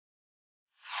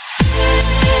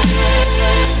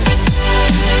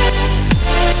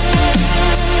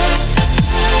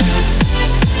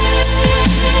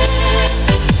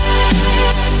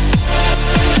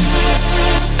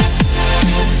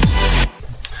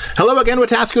Hello again,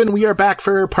 Wetaskiwin. We are back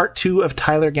for part 2 of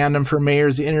Tyler Gandam for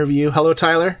Mayor's interview. Hello,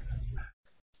 Tyler.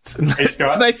 Hey, Scott.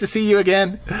 It's nice to see you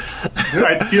again.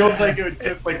 It feels like it was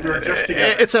just like we were just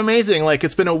together. It's amazing. Like,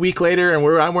 it's been a week later, and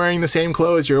I'm wearing the same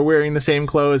clothes. You're wearing the same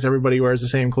clothes. Everybody wears the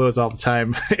same clothes all the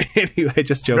time. Anyway,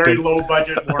 just joking. Very low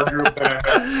budget wardrobe.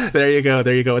 There you go.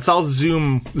 There you go. It's all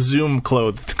Zoom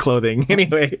clothing.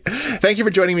 Anyway, thank you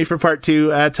for joining me for part 2,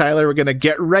 Tyler. We're going to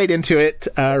get right into it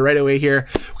right away here.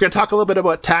 We're going to talk a little bit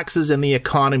about taxes and the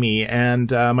economy.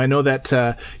 And I know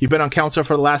that you've been on council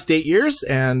for the last 8 years,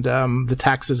 and the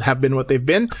taxes have been what they've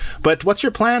been. But what's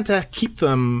your plan to keep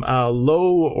them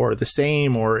low or the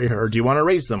same, or do you want to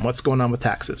raise them? What's going on with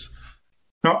taxes?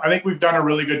 No, I think we've done a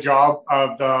really good job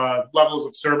of the levels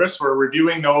of service. We're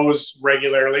reviewing those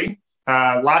regularly.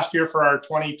 Last year for our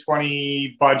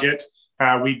 2020 budget,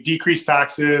 we decreased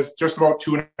taxes just about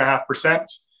 2.5%.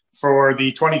 For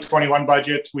the 2021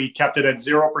 budget, we kept it at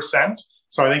 0%.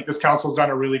 So I think this council's done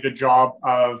a really good job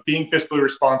of being fiscally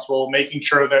responsible, making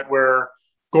sure that we're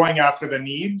going after the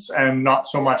needs and not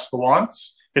so much the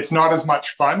wants. It's not as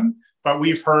much fun, but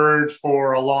we've heard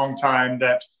for a long time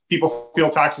that people feel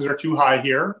taxes are too high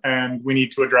here, and we need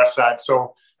to address that.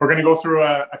 So we're going to go through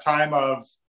a time of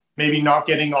maybe not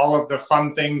getting all of the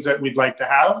fun things that we'd like to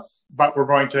have, but we're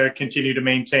going to continue to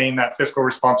maintain that fiscal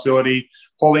responsibility,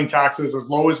 holding taxes as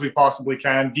low as we possibly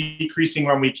can, decreasing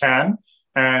when we can,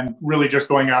 and really just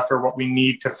going after what we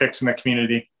need to fix in the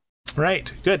community.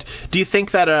 Right. Good. Do you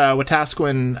think that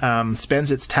Wetaskiwin spends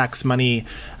its tax money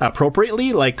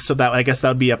appropriately? Like, so that I guess that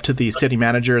would be up to the city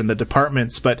manager and the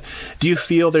departments. But do you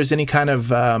feel there's any kind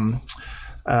of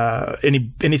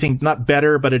anything not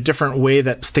better, but a different way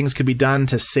that things could be done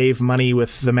to save money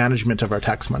with the management of our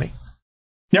tax money?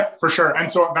 Yeah, for sure. And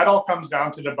so that all comes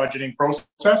down to the budgeting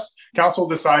process. Council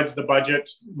decides the budget,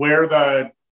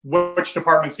 which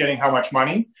department's getting how much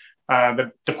money.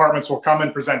 The departments will come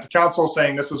and present to council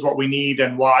saying this is what we need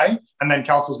and why, and then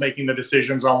council's making the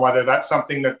decisions on whether that's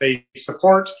something that they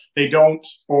support, they don't,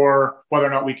 or whether or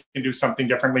not we can do something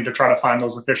differently to try to find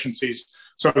those efficiencies.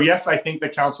 So yes, I think the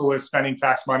council is spending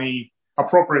tax money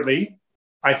appropriately.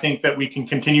 I think that we can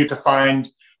continue to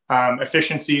find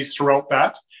efficiencies throughout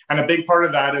that. And a big part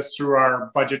of that is through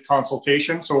our budget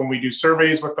consultation. So when we do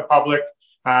surveys with the public,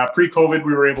 pre-COVID,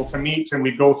 we were able to meet and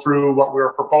we'd go through what we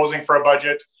were proposing for a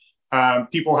budget.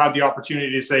 People had the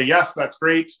opportunity to say, yes, that's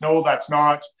great. No, that's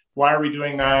not. Why are we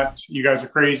doing that? You guys are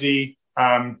crazy.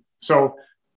 So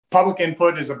public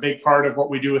input is a big part of what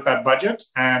we do with that budget.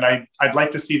 And I'd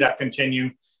like to see that continue.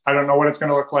 I don't know what it's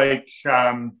going to look like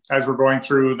as we're going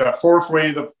through the fourth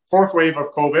wave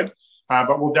of COVID,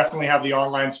 but we'll definitely have the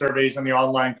online surveys and the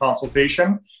online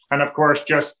consultation. And of course,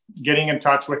 just getting in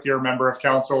touch with your member of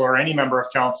council or any member of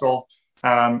council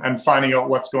and finding out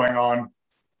what's going on.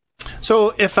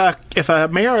 So if a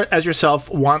mayor as yourself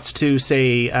wants to,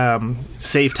 say,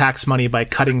 save tax money by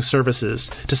cutting services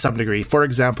to some degree, for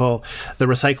example, the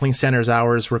recycling center's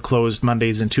hours were closed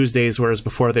Mondays and Tuesdays, whereas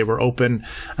before they were open.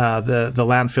 The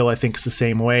landfill, I think, is the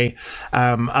same way.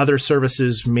 Other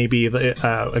services maybe,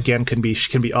 again, can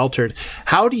be altered.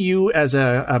 How do you, as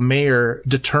a mayor,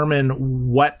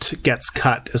 determine what gets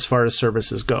cut as far as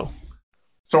services go?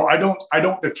 So I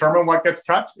don't determine what gets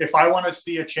cut. If I want to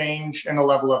see a change in the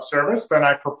level of service, then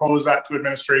I propose that to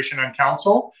administration and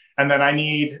council. And then I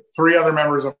need 3 other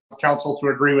members of council to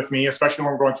agree with me, especially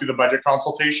when we're going through the budget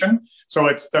consultation. So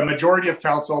it's the majority of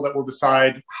council that will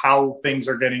decide how things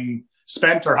are getting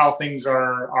spent or how things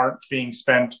aren't being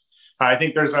spent. I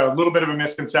think there's a little bit of a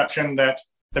misconception that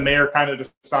the mayor kind of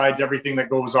decides everything that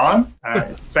goes on.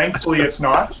 Thankfully, it's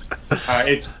not.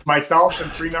 It's myself and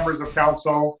 3 members of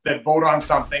council that vote on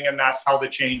something, and that's how the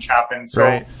change happens. So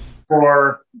right.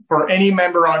 For any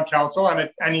member on council,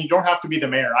 and you don't have to be the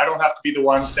mayor. I don't have to be the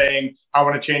one saying, I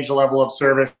want to change the level of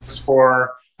service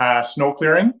for snow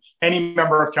clearing. Any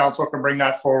member of council can bring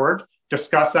that forward,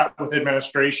 discuss that with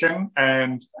administration,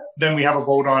 and then we have a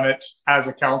vote on it as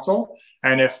a council.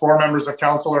 And if 4 members of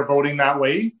council are voting that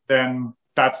way, then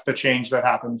that's the change that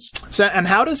happens. So, and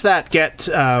how does that get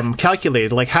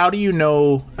calculated? Like, how do you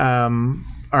know,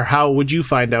 or how would you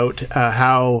find out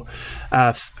how,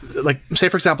 like, say,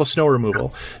 for example, snow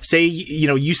removal? Say,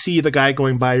 you see the guy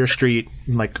going by your street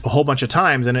like a whole bunch of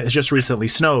times and it's just recently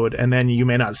snowed, and then you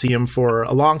may not see him for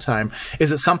a long time.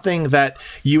 Is it something that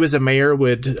you as a mayor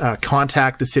would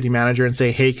contact the city manager and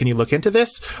say, hey, can you look into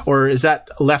this? Or is that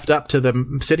left up to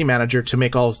the city manager to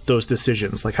make all those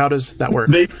decisions? Like, how does that work?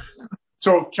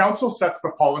 So council sets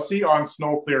the policy on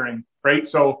snow clearing, right?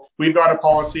 So we've got a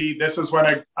policy. This is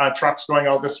when a truck's going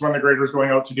out. This is when the grader's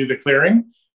going out to do the clearing.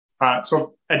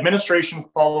 So administration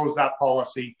follows that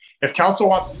policy. If council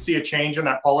wants to see a change in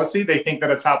that policy, they think that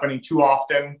it's happening too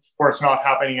often or it's not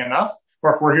happening enough,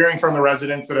 or if we're hearing from the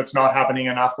residents that it's not happening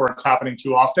enough or it's happening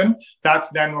too often, that's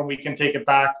then when we can take it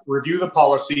back, review the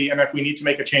policy, and if we need to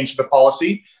make a change to the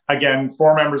policy, again,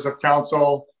 4 members of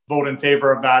council vote in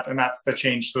favor of that, and that's the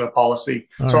change to the policy.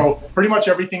 So pretty much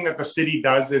everything that the city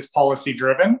does is policy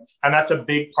driven, and that's a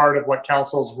big part of what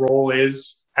council's role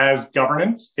is as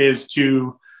governance, is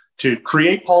to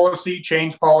create policy,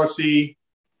 change policy,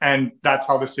 and that's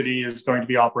how the city is going to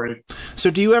be operated.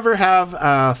 So do you ever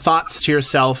have thoughts to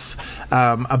yourself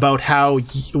about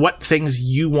what things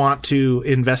you want to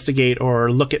investigate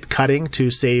or look at cutting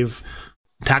to save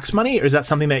tax money? Or is that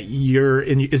something that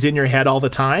is in your head all the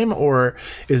time, or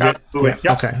is Absolutely. it?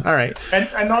 Yeah. Okay. All right.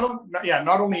 And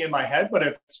not only in my head, but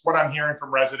it's what I'm hearing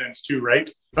from residents too, right?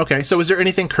 Okay. So is there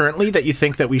anything currently that you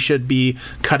think that we should be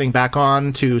cutting back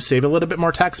on to save a little bit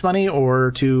more tax money or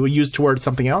to use towards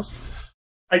something else?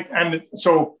 And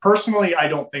so personally, I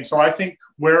don't think so. I think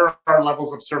where our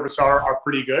levels of service are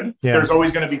pretty good. Yeah. There's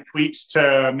always going to be tweaks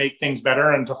to make things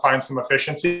better and to find some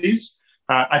efficiencies.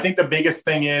 I think the biggest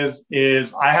thing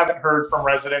is I haven't heard from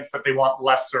residents that they want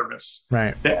less service.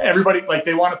 Right. Everybody,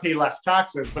 they want to pay less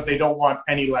taxes, but they don't want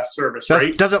any less service,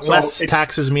 right? Doesn't less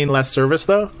taxes mean less service,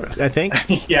 though, I think?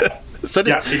 Yes. So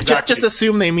just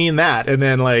assume they mean that, and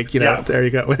then, there you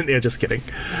go. Yeah, just kidding.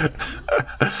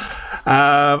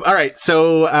 All right.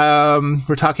 So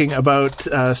we're talking about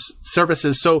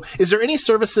services. So is there any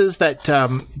services that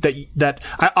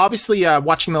obviously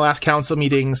watching the last council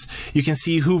meetings, you can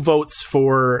see who votes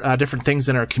for different things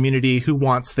in our community, who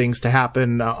wants things to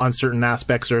happen on certain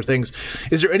aspects or things.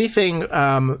 Is there anything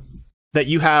that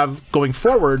you have going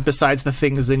forward besides the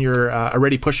things that you're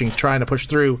already trying to push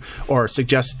through or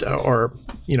suggest or,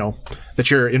 that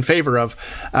you're in favor of,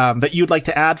 that you'd like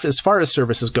to add as far as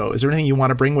services go? Is there anything you want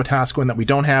to bring Wetaskiwin that we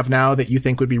don't have now that you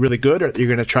think would be really good, or that you're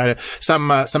going to try to,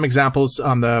 some examples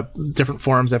on the different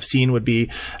forums I've seen would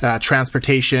be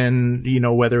transportation,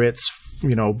 whether it's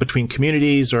between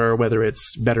communities or whether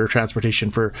it's better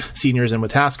transportation for seniors in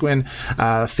Wetaskiwin,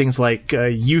 things like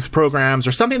youth programs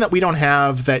or something that we don't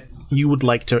have that you would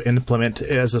like to implement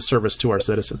as a service to our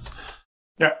citizens.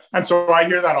 Yeah, and so I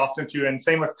hear that often too, and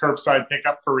same with curbside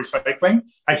pickup for recycling.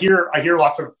 I hear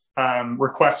lots of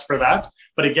requests for that,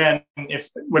 but again,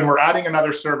 when we're adding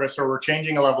another service or we're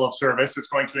changing a level of service, it's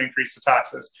going to increase the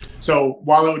taxes. So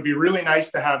while it would be really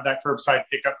nice to have that curbside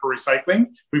pickup for recycling,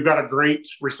 we've got a great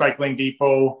recycling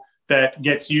depot that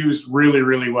gets used really,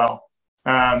 really well.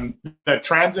 The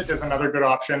transit is another good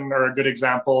option or a good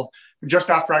example. Just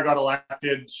after I got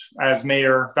elected as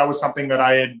mayor, that was something that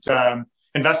I had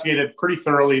investigated pretty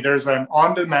thoroughly. There's an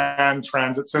on-demand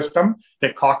transit system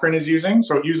that Cochrane is using.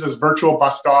 So it uses virtual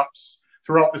bus stops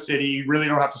throughout the city. You really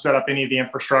don't have to set up any of the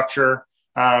infrastructure.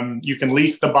 You can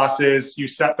lease the buses. You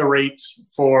set the rate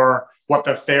for what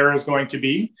the fare is going to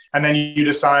be, and then you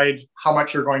decide how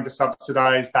much you're going to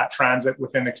subsidize that transit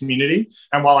within the community.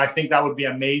 And while I think that would be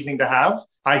amazing to have,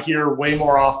 I hear way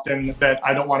more often that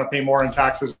I don't want to pay more in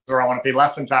taxes or I want to pay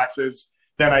less in taxes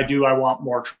than I do. I want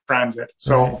more transit.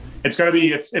 So it's going to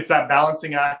be, it's that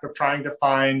balancing act of trying to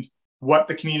find what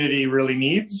the community really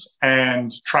needs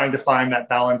and trying to find that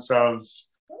balance of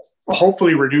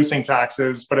hopefully reducing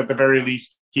taxes, but at the very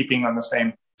least, keeping them the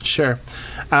same. Sure.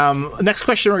 Next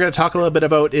question we're going to talk a little bit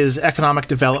about is economic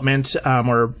development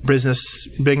or business,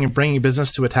 bringing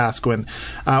business to Wetaskiwin.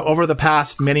 Over the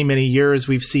past many, many years,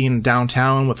 we've seen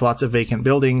downtown with lots of vacant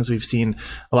buildings. We've seen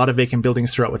a lot of vacant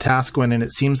buildings throughout Wetaskiwin, and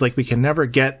it seems like we can never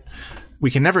get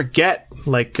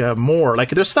more. Like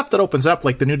there's stuff that opens up,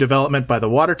 like the new development by the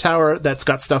water tower that's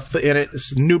got stuff in it.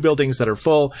 It's new buildings that are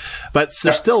full, but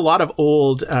there's still a lot of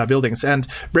old buildings. And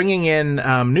bringing in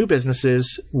new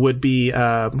businesses would be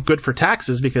good for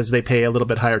taxes because they pay a little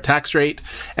bit higher tax rate.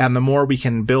 And the more we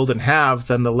can build and have,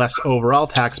 then the less overall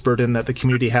tax burden that the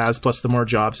community has, plus the more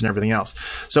jobs and everything else.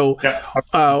 So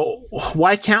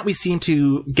why can't we seem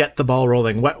to get the ball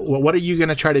rolling? What are you going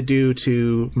to try to do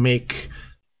to make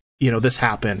this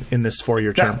happen in this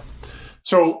 4-year term?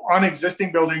 So on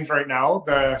existing buildings right now,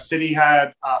 the city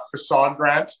had a facade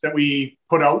grant that we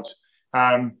put out,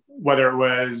 whether it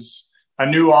was a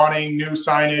new awning, new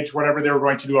signage, whatever they were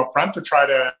going to do up front to try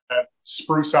to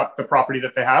spruce up the property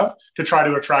that they have, to try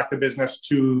to attract the business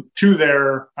to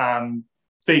their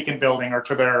vacant building or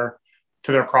to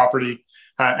their property.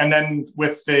 And then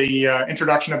with the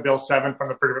introduction of Bill 7 from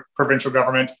the provincial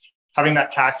government, having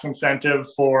that tax incentive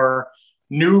for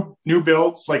new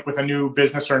builds, like with a new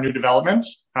business or a new development,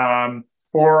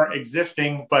 or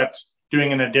existing, but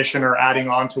doing an addition or adding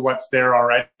on to what's there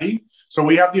already. So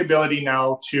we have the ability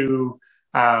now to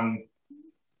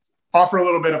offer a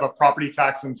little bit of a property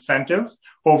tax incentive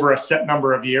over a set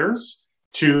number of years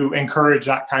to encourage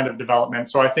that kind of development.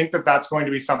 So I think that that's going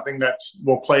to be something that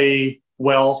will play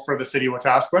well for the city of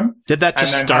Wetaskiwin. Did that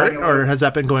just start, or has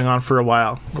that been going on for a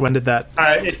while? When did that?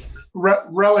 It's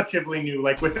relatively new.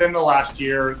 Like within the last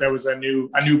year, there was a new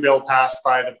bill passed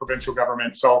by the provincial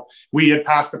government. So we had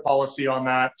passed a policy on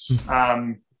that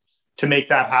to make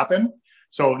that happen.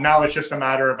 So now it's just a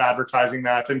matter of advertising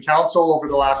that. And council over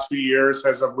the last few years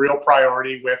has a real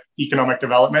priority with economic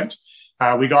development.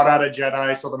 We got out of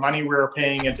JEDI, so the money we were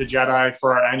paying into JEDI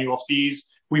for our annual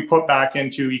fees, we put back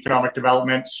into economic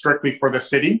development strictly for the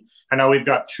city. And now we've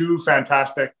got two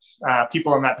fantastic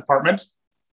people in that department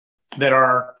that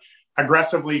are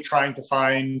aggressively trying to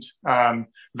find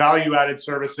value-added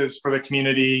services for the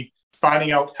community,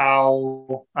 finding out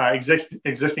how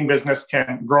existing business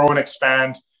can grow and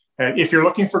expand. If you're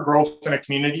looking for growth in a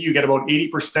community, you get about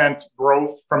 80%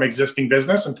 growth from existing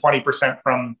business and 20%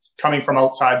 from coming from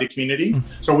outside the community.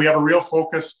 So we have a real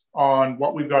focus on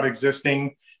what we've got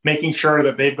existing, making sure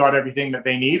that they've got everything that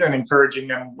they need and encouraging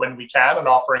them when we can and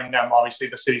offering them, obviously,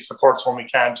 the city supports when we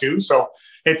can too. So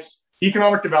it's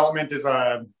economic development is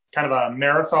a kind of a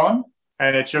marathon,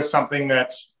 and it's just something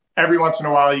that every once in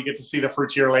a while you get to see the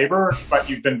fruits of your labor, but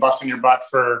you've been busting your butt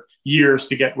for years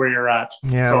to get where you're at.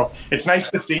 Yeah. So it's nice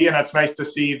to see, and it's nice to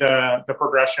see the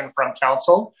progression from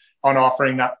council on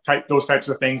offering those types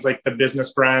of things like the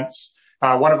business grants.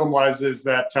 One of them is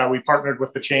that we partnered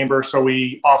with the chamber, so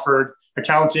we offered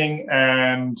accounting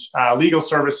and legal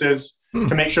services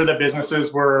to make sure that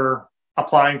businesses were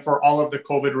applying for all of the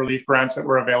COVID relief grants that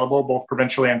were available, both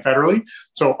provincially and federally.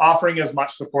 So offering as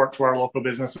much support to our local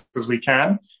businesses as we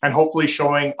can, and hopefully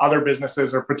showing other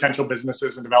businesses or potential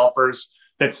businesses and developers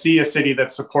that see a city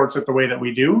that supports it the way that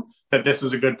we do, that this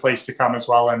is a good place to come as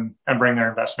well and bring their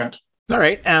investment. All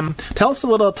right. Tell us a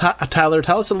little, Tyler,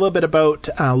 tell us a little bit about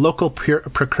local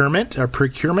procurement.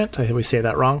 I always say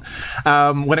that wrong.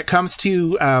 When it comes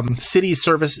to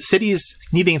cities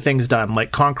needing things done,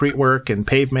 like concrete work and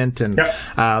pavement and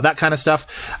that kind of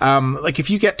stuff. Like if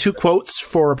you get two quotes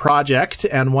for a project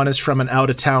and one is from an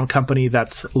out-of-town company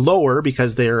that's lower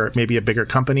because they're maybe a bigger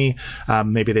company,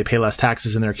 maybe they pay less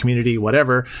taxes in their community,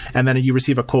 whatever, and then you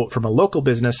receive a quote from a local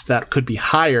business that could be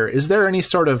higher. Is there any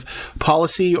sort of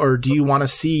policy, or do you want to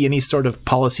see any sort of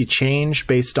policy change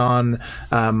based on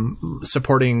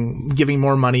giving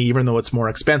more money, even though it's more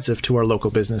expensive, to our local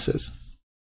businesses?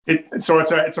 So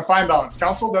it's a fine balance.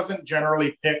 Council doesn't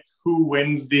generally pick who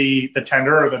wins the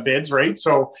tender or the bids, right?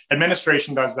 So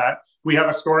administration does that. We have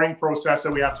a scoring process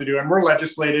that we have to do, and we're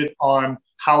legislated on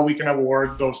how we can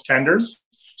award those tenders.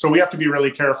 So we have to be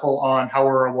really careful on how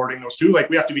we're awarding those to.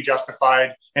 Like, we have to be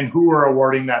justified in who we're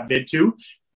awarding that bid to.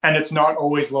 And it's not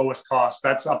always lowest cost.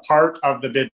 That's a part of the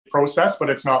bid process, but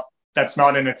that's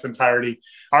not in its entirety.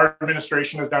 Our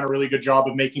administration has done a really good job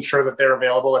of making sure that they're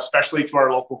available, especially to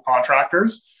our local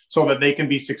contractors, so that they can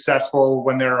be successful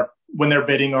when they're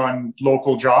bidding on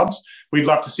local jobs. We'd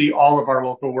love to see all of our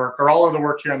local work, or all of the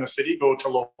work here in the city, go to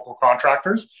local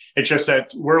contractors. It's just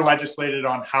that we're legislated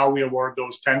on how we award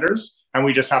those tenders, and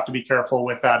we just have to be careful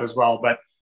with that as well. But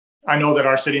I know that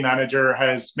our city manager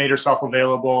has made herself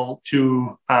available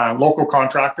to local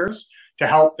contractors to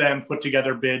help them put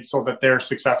together bids so that they're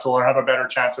successful or have a better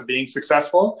chance of being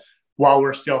successful, while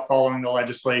we're still following the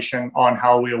legislation on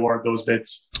how we award those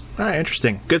bids. All right,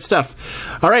 interesting. Good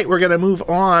stuff. All right, we're going to move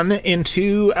on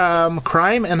into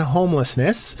crime and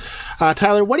homelessness.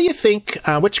 Tyler, what do you think,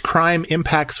 which crime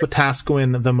impacts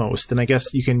Wetaskiwin the most? And I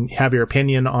guess you can have your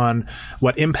opinion on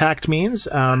what impact means.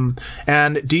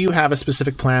 And do you have a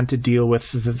specific plan to deal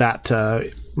with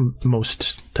that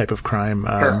most type of crime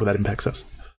that impacts us?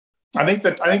 I think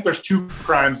there's two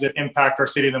crimes that impact our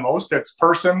city the most. It's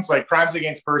persons, like crimes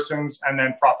against persons, and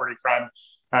then property crime.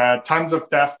 Tons of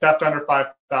theft under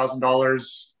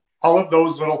 $5,000. All of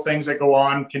those little things that go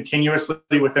on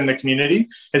continuously within the community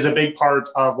is a big part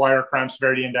of why our crime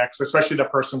severity index, especially the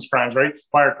persons crimes, right?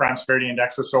 Why our crime severity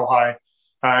index is so high,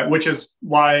 which is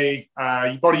why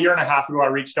about a year and a half ago, I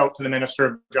reached out to the Minister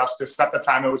of Justice. At the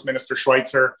time, it was Minister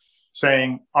Schweitzer,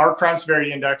 saying our crime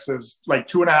severity index is like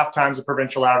 2.5 times the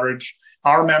provincial average.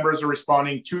 Our members are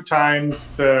responding 2 times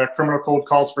the criminal code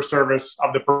calls for service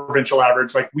of the provincial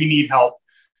average. Like, we need help.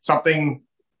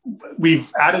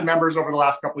 We've added members over the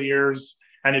last couple of years,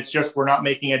 and it's just, we're not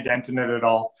making a dent in it at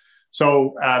all.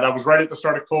 So that was right at the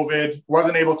start of COVID.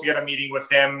 Wasn't able to get a meeting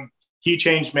with him. He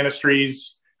changed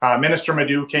ministries. Minister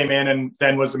Madu came in and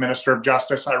then was the Minister of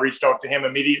Justice. I reached out to him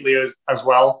immediately as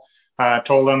well.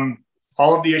 Told him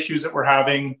all of the issues that we're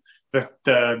having,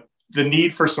 the the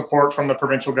need for support from the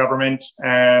provincial government.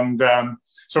 And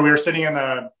so we were sitting in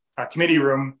a committee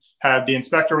room, had the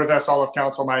inspector with us, all of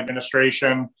council, my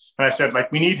administration. And I said,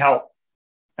 like, we need help.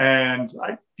 And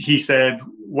he said,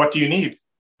 what do you need?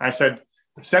 I said,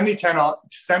 send me 10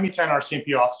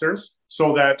 RCMP officers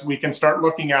so that we can start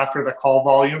looking after the call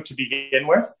volume to begin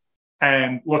with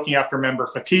and looking after member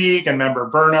fatigue and member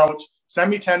burnout. Send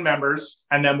me 10 members,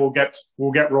 and then we'll get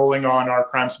rolling on our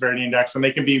crime severity index, and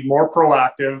they can be more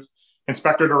proactive.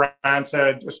 Inspector Durant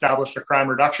had established a crime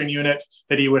reduction unit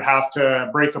that he would have to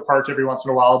break apart every once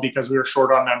in a while because we were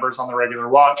short on members on the regular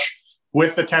watch.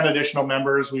 With the 10 additional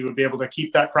members, we would be able to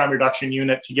keep that crime reduction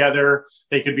unit together.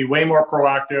 They could be way more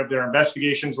proactive. Their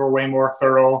investigations were way more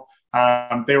thorough.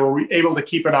 They were able to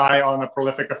keep an eye on the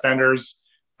prolific offenders.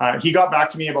 He got back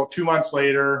to me about 2 months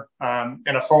later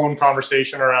in a phone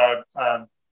conversation or a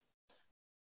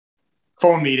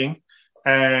phone meeting.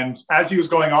 And as he was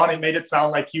going on, it made it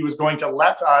sound like he was going to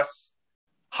let us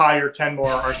hire 10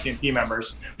 more RCMP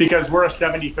members because we're a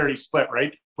 70-30 split,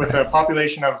 right? With a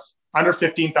population of under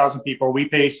 15,000 people, we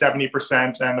pay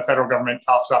 70% and the federal government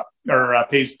coughs up or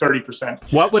pays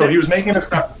 30%. What would he was making it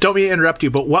sound, don't mean to interrupt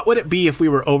you, but what would it be if we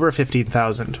were over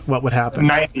 15,000? What would happen?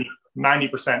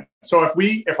 90%. So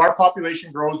if our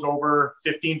population grows over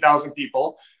 15,000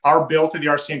 people, our bill to the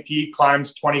RCMP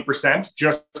climbs 20%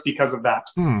 just because of that.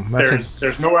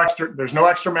 There's no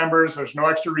extra members, there's no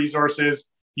extra resources.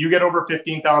 You get over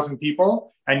 15,000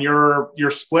 people and your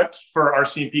split for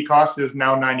RCMP cost is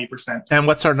now 90%. And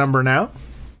what's our number now?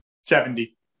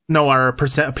 70. No, our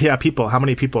people. How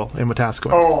many people in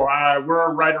Wetaskiwin?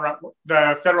 We're right around,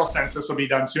 the federal census will be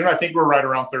done soon. I think we're right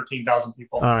around 13,000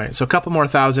 people. All right. So a couple more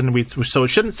thousand. So it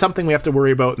shouldn't something we have to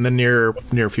worry about in the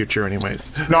near future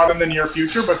anyways. Not in the near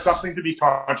future, but something to be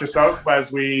conscious of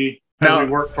as we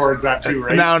work towards that too,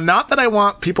 right? Now, not that I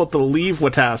want people to leave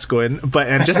Wetaskiwin, but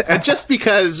and just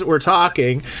because we're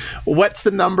talking, what's the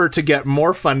number to get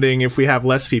more funding if we have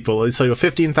less people? So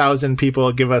 15,000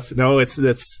 people give us, no, it's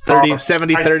 30,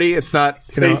 70, 30. It's not,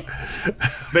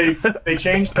 They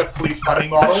changed the police funding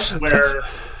model where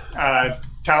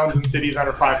towns and cities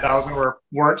under 5,000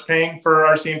 weren't paying for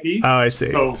RCMP. Oh, I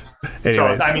see.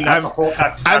 Anyways, I mean,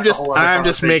 I'm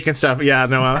just making stuff. Yeah,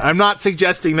 no, I'm not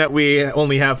suggesting that we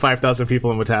only have 5,000 people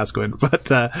in Wetaskiwin, but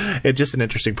it's just an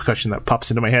interesting question that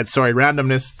pops into my head. Sorry,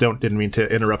 randomness. Didn't mean to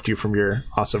interrupt you from your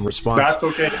awesome response. That's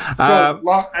okay.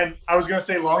 And I was going to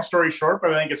say long story short,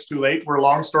 but I think it's too late. We're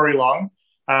long story long.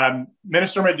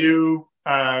 Minister Madu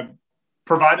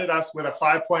provided us with a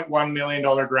 $5.1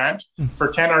 million grant for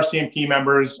 10 RCMP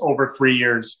members over 3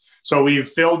 years. So we've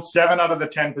filled 7 out of the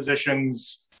 10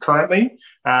 positions currently,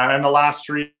 and the last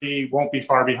 3 won't be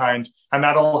far behind. And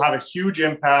that'll have a huge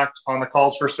impact on the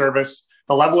calls for service.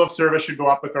 The level of service should go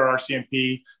up with our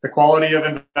RCMP. The quality of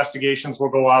investigations will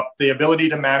go up. The ability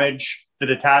to manage the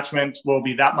detachment will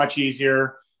be that much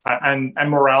easier, and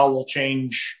morale will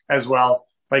change as well.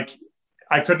 Like,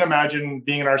 I couldn't imagine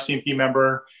being an RCMP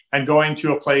member and going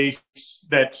to a place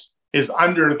that is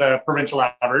under the provincial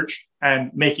average and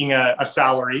making a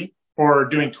salary, or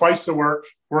doing twice the work,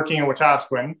 working in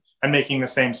Wetaskiwin and making the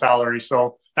same salary.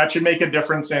 So that should make a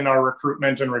difference in our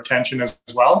recruitment and retention as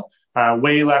well.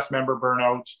 Way less member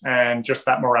burnout and just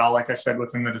that morale, like I said,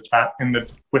 within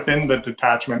the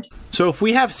detachment. So if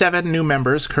we have 7 new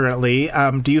members currently,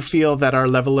 do you feel that our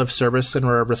level of service and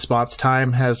our response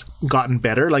time has gotten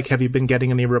better? Like, have you been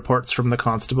getting any reports from the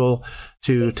constable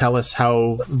to tell us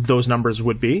how those numbers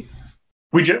would be?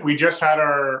 We just had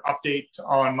our update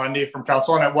on Monday from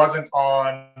council, and it wasn't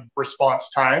on response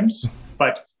times,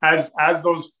 but as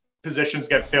those positions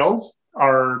get filled,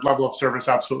 our level of service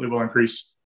absolutely will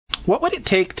increase. What would it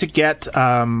take to get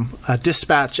a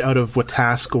dispatch out of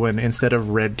Wetaskiwin instead of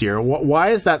Red Deer? Why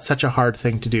is that such a hard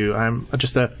thing to do? I'm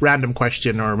just a random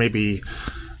question, or maybe,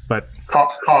 but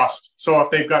cost. So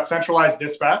if they've got centralized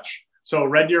dispatch, so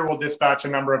Red Deer will dispatch a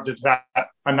number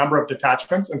of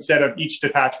detachments instead of each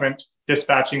detachment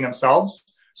dispatching themselves.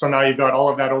 So now you've got all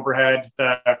of that overhead,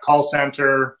 the call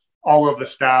center, all of the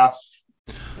staff.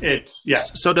 It's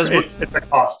a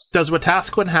cost. Does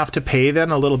Wetaskiwin have to pay then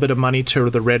a little bit of money to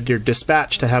the Red Deer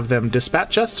dispatch to have them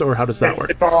dispatch us, or how does that work?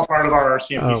 It's all part of our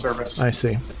RCMP service. I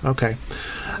see. Okay.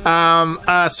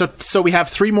 So we have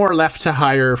 3 more left to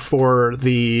hire for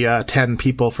the 10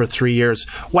 people for 3 years.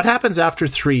 What happens after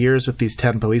 3 years with these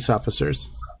 10 police officers?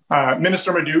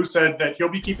 Minister Madu said that he'll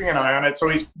be keeping an eye on it. So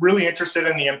he's really interested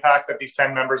in the impact that these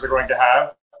 10 members are going to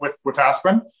have with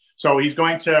Wetaskiwin. So he's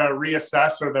going to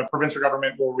reassess, or the provincial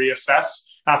government will reassess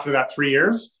after that 3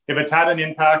 years. If it's had an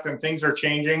impact and things are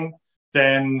changing,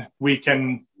 then we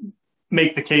can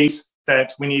make the case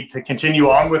that we need to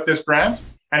continue on with this grant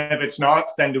And if it's not,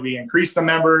 then do we increase the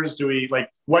members? Do we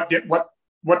what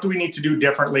do we need to do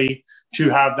differently to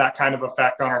have that kind of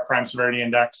effect on our crime severity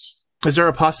index? Is there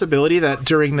a possibility that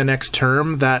during the next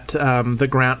term that the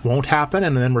grant won't happen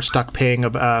and then we're stuck paying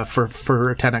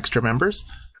for 10 extra members?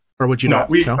 Or would you not?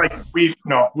 We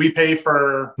pay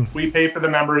for the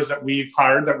members that we've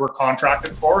hired, that we're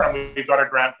contracted for, and we've got a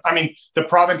grant. I mean, the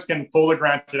province can pull the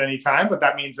grant at any time, but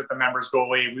that means that the members go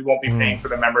away. We won't be paying for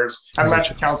the members unless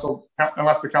the council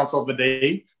of the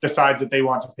day decides that they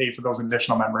want to pay for those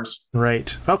additional members.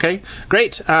 Right. Okay.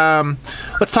 Great.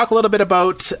 Let's talk a little bit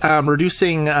about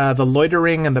reducing the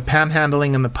loitering and the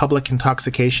panhandling and the public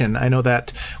intoxication. I know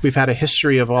that we've had a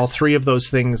history of all three of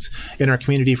those things in our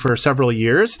community for several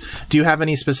years. Do you have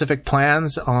any specific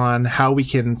plans on how we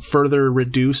can further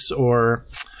reduce, or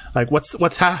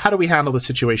how do we handle the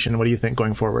situation? What do you think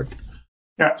going forward?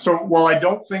 Yeah, so while I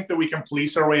don't think that we can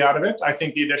police our way out of it, I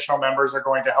think the additional members are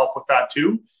going to help with that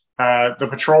too. The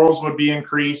patrols would be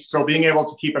increased, so being able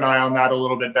to keep an eye on that a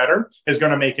little bit better is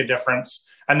going to make a difference.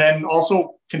 And then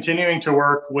also continuing to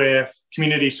work with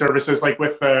community services, like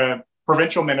with the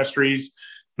provincial ministries,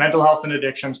 mental health and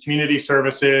addictions, community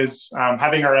services,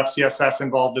 having our FCSS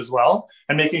involved as well,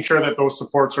 and making sure that those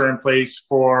supports are in place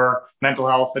for mental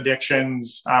health,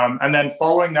 addictions, and then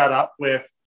following that up with,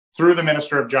 through the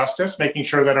Minister of Justice, making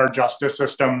sure that our justice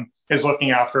system is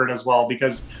looking after it as well.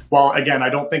 Because while, again, I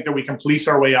don't think that we can police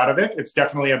our way out of it, it's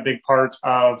definitely a big part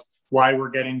of why we're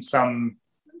getting some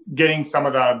of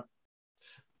the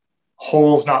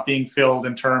holes not being filled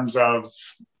in terms of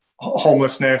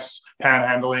homelessness,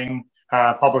 panhandling,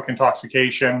 public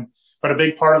intoxication. But a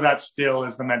big part of that still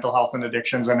is the mental health and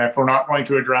addictions. And if we're not going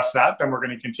to address that, then we're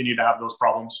going to continue to have those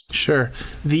problems. Sure.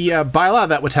 The bylaw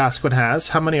that Wetaskiwin has,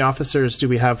 how many officers do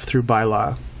we have through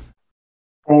bylaw?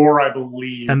 4, I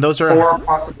believe. And those are 4,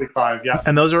 possibly 5, yeah.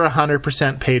 And those are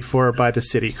 100% paid for by the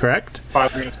city, correct? By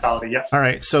the municipality, yeah. All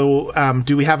right. So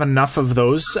do we have enough of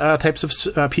those types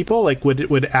of people? Like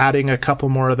would adding a couple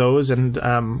more of those, and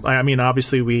I mean,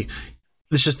 obviously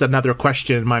it's just another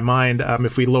question in my mind.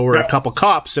 If we lower a couple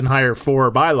cops and hire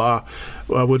 4 by law,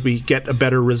 would we get a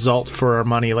better result for our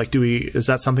money? Like, is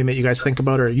that something that you guys think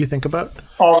about, or you think about?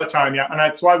 All the time, yeah. And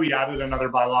that's why we added another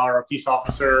bylaw or a peace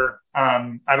officer.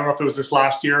 I don't know if it was this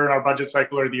last year in our budget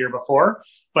cycle or the year before,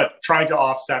 but trying to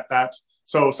offset that.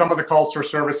 So some of the calls for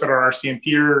service that our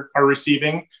RCMP are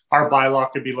receiving, our bylaw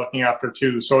could be looking after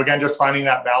too. So again, just finding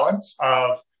that balance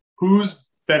of who's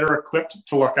better equipped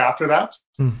to look after that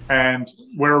and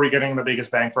where are we getting the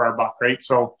biggest bang for our buck, right?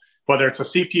 So whether it's a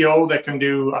CPO that can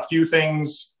do a few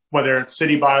things, whether it's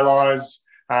city bylaws,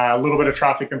 a little bit of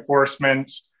traffic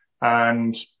enforcement,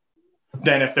 and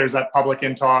then if there's that public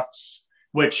intox,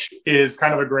 which is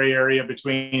kind of a gray area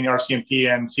between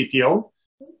RCMP and CPO,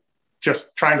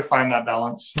 just trying to find that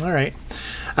balance. All right.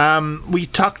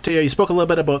 You spoke a little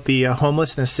bit about the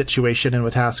homelessness situation in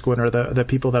Wetaskiwin, or the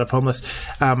people that have homeless.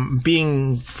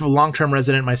 Being a long-term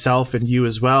resident myself, and you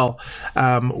as well,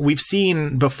 we've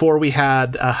seen before we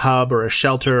had a hub or a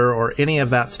shelter or any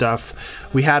of that stuff,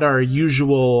 we had our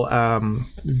usual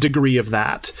degree of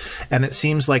that. And it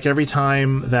seems like every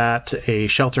time that a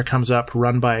shelter comes up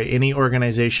run by any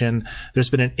organization, there's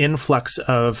been an influx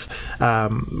of,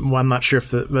 well, I'm not sure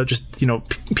if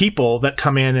people that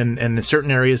come in, and in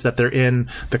certain areas that they're in,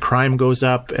 the crime goes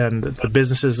up and the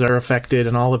businesses are affected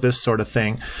and all of this sort of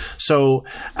thing. So,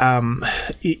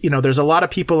 there's a lot of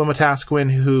people in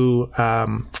Wetaskiwin who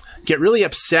get really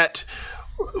upset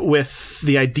with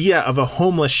the idea of a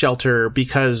homeless shelter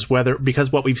because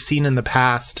what we've seen in the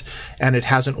past, and it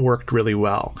hasn't worked really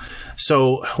well.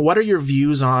 So what are your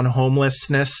views on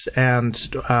homelessness, and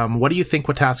what do you think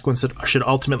Wetaskiwin should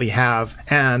ultimately have?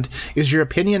 And is your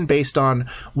opinion based on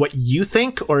what you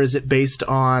think, or is it based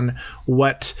on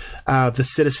what the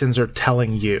citizens are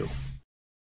telling you?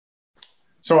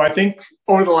 So I think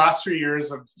over the last 3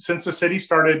 years, since the city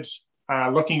started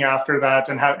looking after that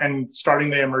and starting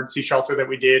the emergency shelter that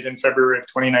we did in February of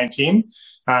 2019,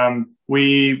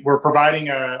 we were providing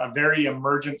a very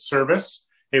emergent service.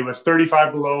 It was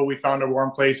 35 below. We found a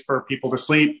warm place for people to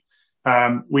sleep.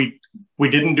 We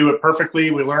didn't do it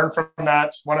perfectly. We learned from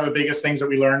that. One of the biggest things that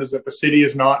we learned is that the city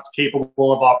is not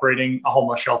capable of operating a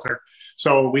homeless shelter.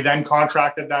 So we then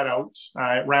contracted that out.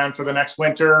 It ran for the next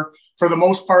winter. For the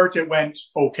most part, it went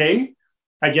okay.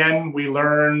 Again, we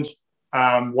learned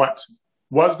what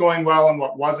was going well and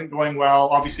what wasn't going well.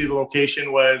 Obviously, the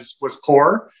location was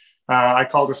poor. I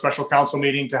called a special council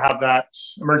meeting to have that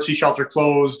emergency shelter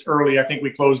closed early. I think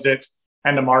we closed it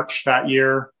end of March that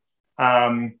year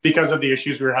because of the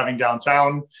issues we were having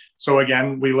downtown. So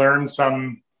again, we learned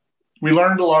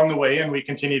along the way, and we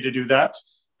continue to do that.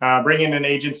 bringing an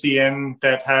agency in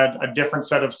that had a different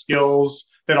set of skills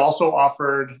that also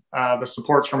offered the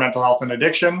supports for mental health and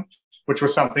addiction, which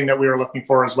was something that we were looking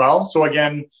for as well. So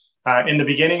again, in the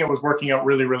beginning, it was working out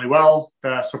really, really well.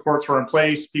 The supports were in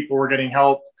place, people were getting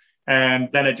help, and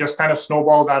then it just kind of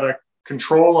snowballed out of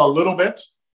control a little bit.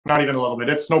 Not even a little bit.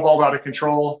 It snowballed out of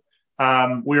control.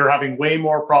 We were having way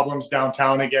more problems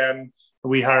downtown again.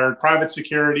 We hired private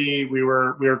security. We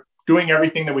were doing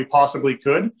everything that we possibly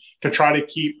could to try to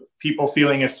keep people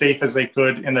feeling as safe as they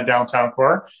could in the downtown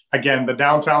core. Again, the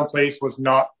downtown place was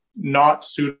not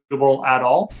suitable at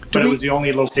all, but it was the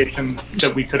only location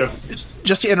that we could have.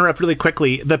 Just to interrupt really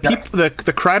quickly,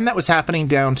 the crime that was happening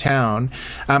downtown,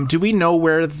 do we know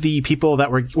where the people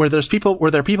that were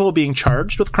there people being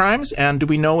charged with crimes, and do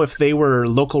we know if they were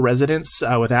local residents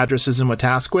with addresses in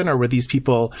Wetaskiwin, or were these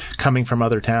people coming from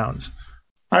other towns?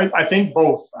 I think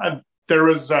both. There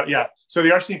was So the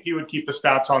RCMP would keep the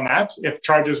stats on that. If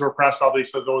charges were pressed,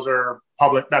 obviously those are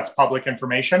public. That's public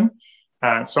information.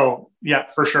 So yeah,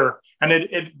 for sure. And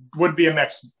it would be a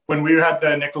mix. When we had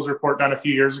the Nichols report done a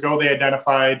few years ago, they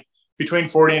identified between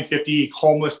 40 and 50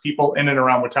 homeless people in and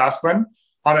around Wetaskiwin.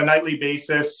 On a nightly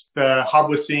basis, the hub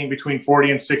was seeing between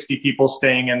 40 and 60 people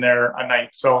staying in there a night.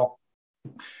 So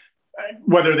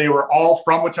whether they were all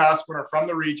from Wetaskiwin or from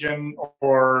the region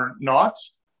or not,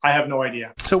 I have no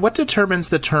idea. So what determines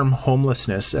the term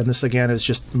homelessness? And this, again, is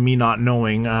just me not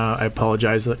knowing. I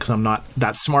apologize because I'm not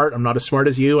that smart. I'm not as smart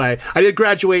as you. I did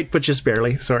graduate, but just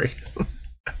barely. Sorry.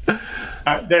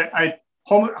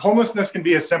 Homelessness can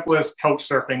be as simple as couch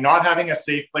surfing, not having a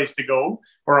safe place to go,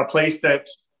 or a place that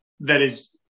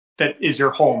is your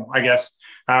home, I guess.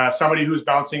 Somebody who's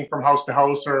bouncing from house to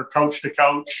house or couch to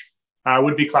couch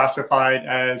would be classified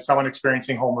as someone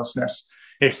experiencing homelessness.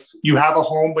 If you have a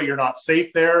home, but you're not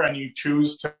safe there and you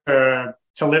choose to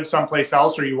live someplace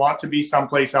else, or you want to be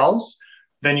someplace else,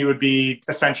 then you would be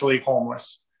essentially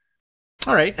homeless.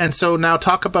 All right. And so now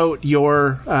talk about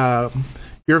your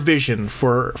vision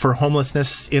for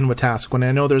homelessness in Wetaskiwin.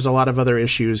 I know there's a lot of other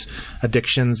issues,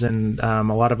 addictions, and a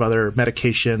lot of other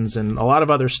medications and a lot of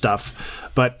other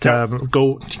stuff. But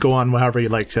go on however you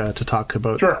like to talk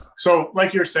about. Sure. So,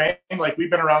 like you're saying, like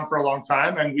we've been around for a long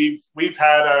time, and we've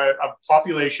had a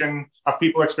population of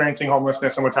people experiencing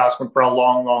homelessness in Wetaskiwin for a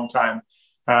long, long time.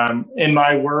 In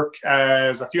my work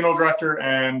as a funeral director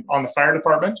and on the fire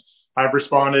department, I've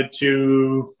responded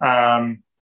to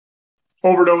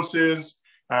overdoses,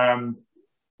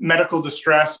 medical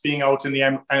distress, being out in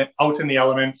the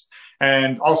elements,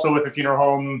 and also with a funeral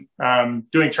home,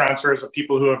 doing transfers of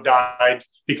people who have died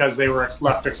because they were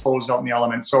left exposed out in the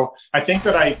elements. So I think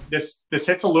that this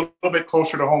hits a little bit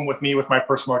closer to home with me, with my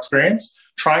personal experience,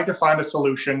 trying to find a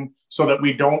solution so that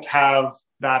we don't have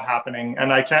that happening.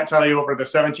 And I can't tell you, over the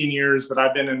 17 years that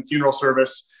I've been in funeral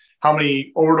service, how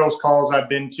many overdose calls I've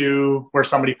been to where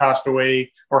somebody passed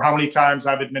away, or how many times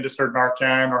I've administered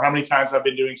Narcan, or how many times I've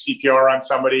been doing CPR on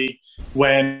somebody,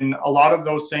 when a lot of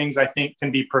those things I think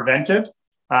can be prevented.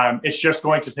 It's just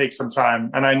going to take some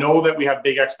time. And I know that we have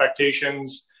big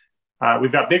expectations.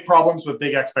 We've got big problems with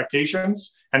big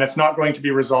expectations, and it's not going to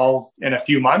be resolved in a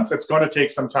few months. It's going to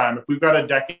take some time. If we've got a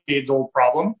decades-old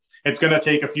problem, it's going to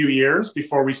take a few years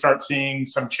before we start seeing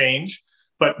some change.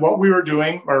 But what we were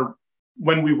doing, or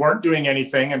when we weren't doing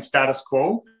anything and status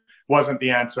quo, wasn't the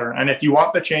answer. And if you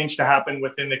want the change to happen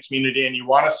within the community, and you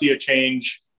want to see a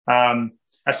change,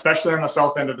 especially on the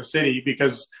south end of the city,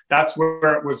 because that's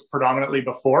where it was predominantly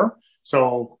before.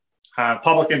 So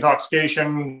public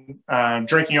intoxication,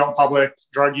 drinking out in public,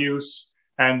 drug use,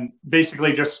 and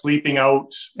basically just sleeping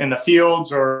out in the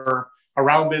fields or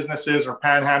around businesses or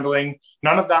panhandling.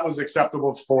 None of that was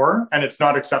acceptable before, and it's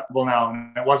not acceptable now.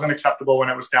 And it wasn't acceptable when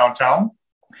it was downtown.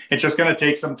 It's just going to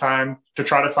take some time to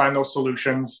try to find those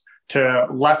solutions to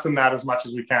lessen that as much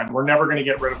as we can. We're never going to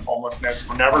get rid of homelessness.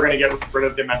 We're never going to get rid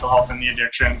of the mental health and the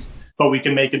addictions, but we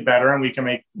can make it better, and we can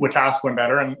make Wetaskiwin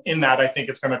better. And in that, I think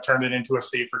it's going to turn it into a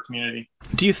safer community.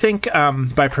 Do you think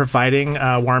by providing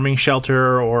a warming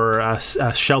shelter or a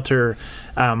shelter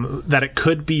that it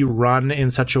could be run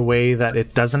in such a way that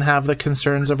it doesn't have the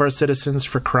concerns of our citizens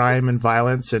for crime and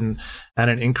violence and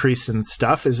an increase in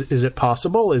stuff? Is it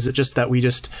possible? Is it just that we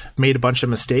just made a bunch of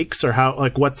mistakes, or how?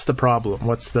 Like, what's the problem?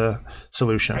 What's the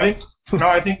solution?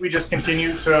 I think we just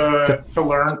continue to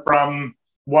learn from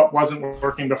what wasn't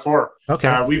working before.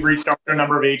 Okay. We've reached out to a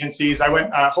number of agencies.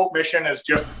 Hope Mission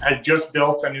had just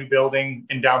built a new building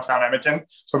in downtown Edmonton.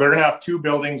 So they're going to have two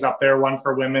buildings up there, one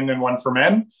for women and one for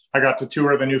men. I got to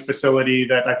tour the new facility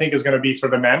that I think is going to be for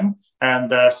the men.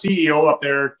 And the CEO up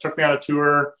there took me on a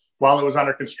tour while it was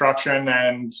under construction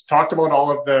and talked about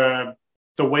all of the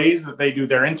ways that they do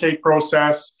their intake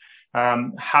process,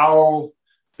 how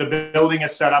the building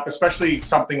is set up, especially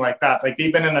something like that. Like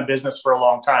they've been in a business for a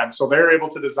long time, so they're able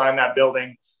to design that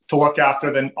building to look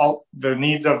after the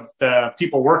needs of the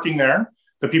people working there,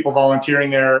 the people volunteering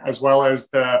there, as well as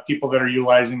the people that are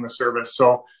utilizing the service.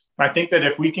 So I think that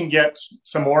if we can get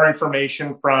some more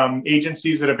information from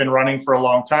agencies that have been running for a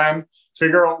long time,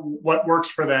 figure out what works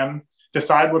for them,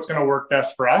 decide what's going to work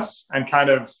best for us, and kind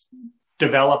of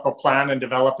develop a plan and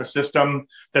develop a system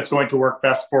that's going to work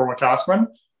best for Wetaskiwin.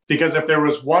 Because if there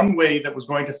was one way that was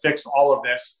going to fix all of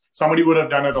this, somebody would have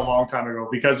done it a long time ago,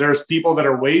 because there's people that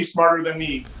are way smarter than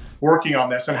me working on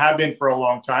this and have been for a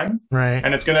long time. Right.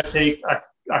 And it's going to take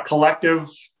a collective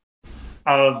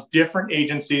of different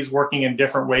agencies working in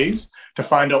different ways to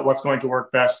find out what's going to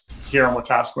work best here in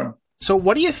Wetaskiwin. So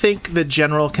what do you think the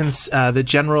general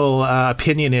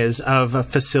opinion is of a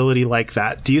facility like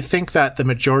that? Do you think that the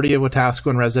majority of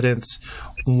Wetaskiwin residents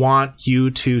want you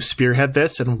to spearhead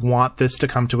this and want this to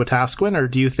come to Wetaskiwin? Or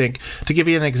do you think, to give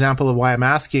you an example of why I'm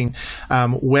asking,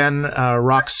 when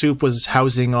Rock Soup was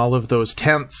housing all of those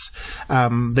tents,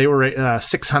 they were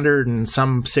 600 and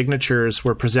some signatures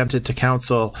were presented to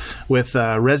council with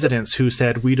residents who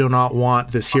said, we do not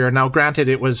want this here. Now, granted,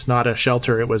 it was not a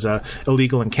shelter, it was a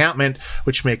illegal encampment,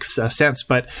 which makes sense.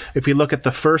 But if you look at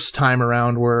the first time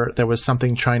around, where there was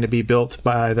something trying to be built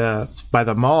by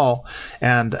the mall,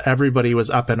 and everybody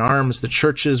was up in arms, the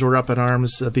churches were up in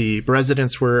arms, the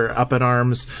residents were up in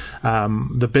arms,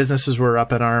 the businesses were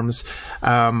up in arms.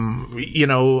 You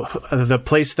know, the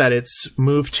place that it's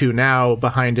moved to now,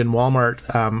 behind in Walmart,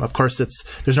 of course,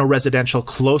 there's no residential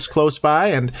close by,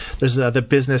 and there's the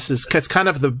businesses. It's kind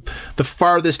of the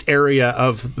farthest area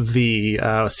of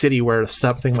the city where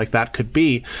something like that could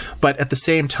be. But at the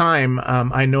same time,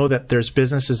 I know that there's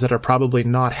businesses that are probably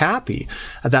not happy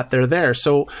that they're there.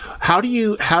 So how do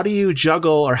you juggle,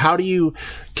 or how do you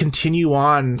continue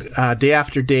on day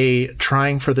after day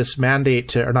trying for this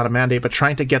mandate or not a mandate, but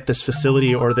trying to get this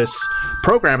facility or this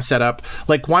program set up?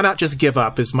 Like, why not just give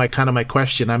up is my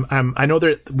question. I know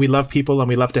that we love people and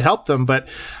we love to help them, but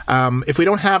if we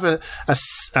don't have a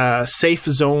safe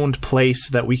zoned place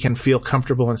that we can feel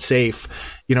comfortable and safe,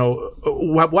 you know,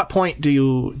 at what point do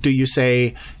you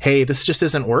say, hey, this just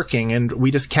isn't working and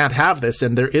we just can't have this?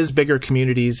 And there is bigger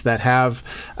communities that have,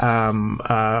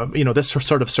 you know, this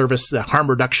sort of service, the harm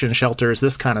reduction shelters,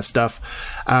 this kind of stuff,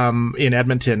 in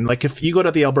Edmonton. Like, if you go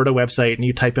to the Alberta website and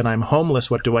you type in, I'm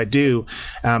homeless, what do I do?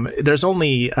 There's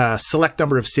only a select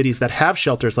number of cities that have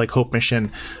shelters like Hope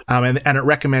Mission. And it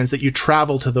recommends that you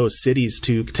travel to those cities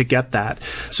to get that.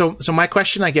 So my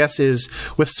question, I guess, is,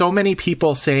 with so many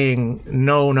people saying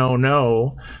no,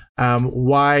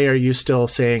 why are you still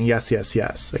saying yes?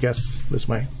 I guess is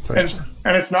my question.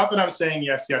 And it's not that I'm saying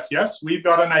yes. We've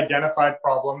got an identified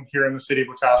problem here in the city of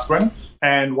Wetaskiwin.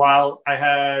 And while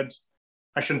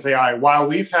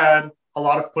we've had a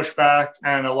lot of pushback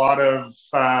and a lot of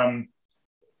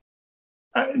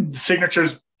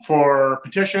signatures for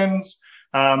petitions,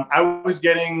 I was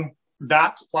getting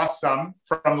that plus some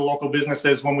from the local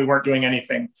businesses when we weren't doing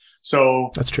anything.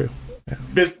 So that's true.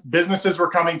 Yeah. Businesses were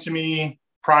coming to me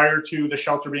prior to the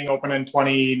shelter being open in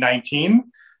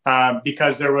 2019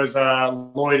 because there was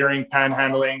loitering,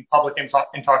 panhandling, public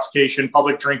intoxication,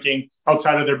 public drinking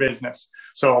outside of their business.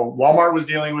 So Walmart was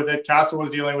dealing with it, Castle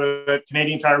was dealing with it,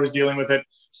 Canadian Tire was dealing with it.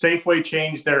 Safeway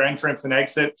changed their entrance and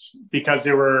exit because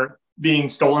they were being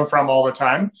stolen from all the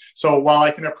time. So while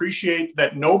I can appreciate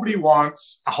that nobody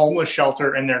wants a homeless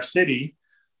shelter in their city,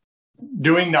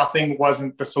 doing nothing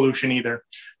wasn't the solution either.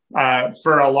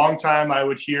 For a long time, I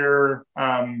would hear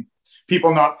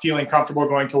people not feeling comfortable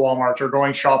going to Walmart or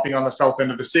going shopping on the south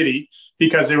end of the city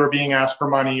because they were being asked for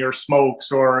money or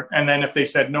smokes, and then if they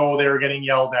said no, they were getting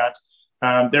yelled at.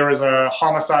 There was a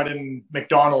homicide in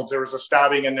McDonald's. There was a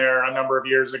stabbing in there a number of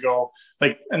years ago.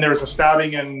 And there was a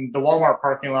stabbing in the Walmart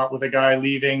parking lot with a guy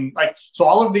leaving. So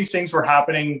all of these things were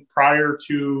happening prior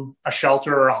to a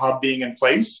shelter or a hub being in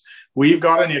place. We've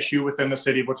got an issue within the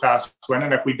city of Wetaskiwin,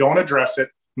 and if we don't address it,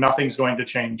 nothing's going to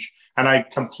change. And I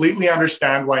completely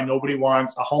understand why nobody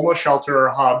wants a homeless shelter or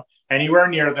a hub anywhere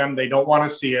near them. They don't want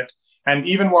to see it. And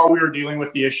even while we were dealing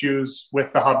with the issues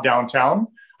with the hub downtown,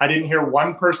 I didn't hear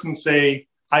one person say,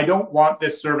 I don't want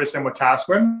this service in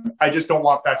Wetaskiwin. I just don't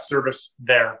want that service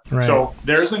there. Right. So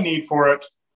there's a need for it.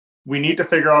 We need to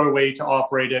figure out a way to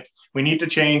operate it. We need to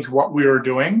change what we are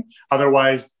doing.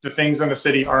 Otherwise, the things in the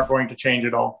city aren't going to change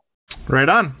at all. Right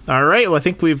on. All right. Well, I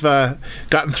think we've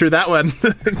gotten through that one.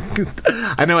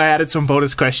 I know I added some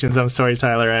bonus questions. I'm sorry,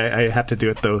 Tyler. I had to do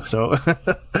it, though. So,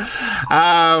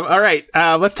 all right.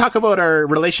 Let's talk about our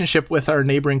relationship with our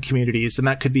neighboring communities. And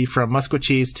that could be from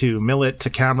Maskwacis to Millet to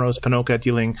Camrose, Ponoka,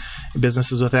 dealing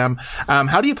businesses with them.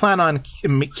 How do you plan on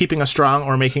keeping us strong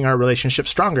or making our relationship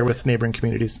stronger with neighboring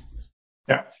communities?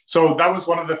 Yeah. So that was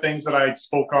one of the things that I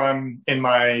spoke on in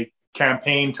my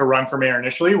campaign to run for mayor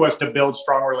initially, was to build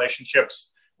strong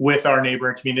relationships with our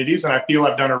neighboring communities. And I feel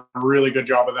I've done a really good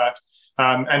job of that.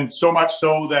 And so much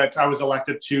so that I was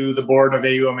elected to the board of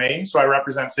AUMA. So I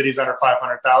represent cities under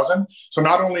 500,000. So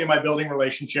not only am I building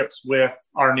relationships with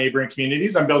our neighboring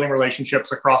communities, I'm building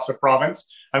relationships across the province.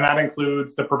 And that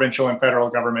includes the provincial and federal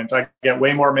government. I get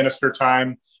way more minister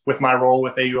time with my role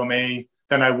with AUMA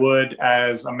than I would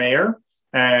as a mayor.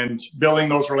 And building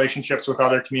those relationships with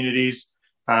other communities,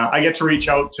 I get to reach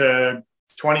out to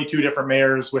 22 different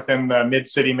mayors within the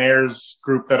Mid-City Mayors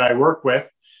group that I work with.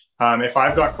 If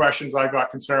I've got questions, I've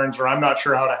got concerns, or I'm not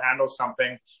sure how to handle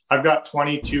something, I've got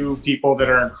 22 people that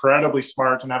are incredibly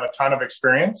smart and have a ton of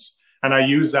experience. And I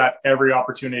use that every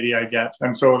opportunity I get.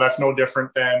 And so that's no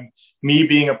different than me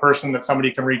being a person that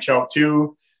somebody can reach out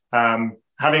to,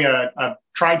 having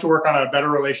trying to work on a better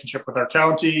relationship with our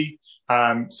county.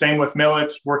 Same with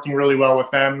Millet, working really well with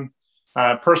them.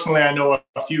 Personally, I know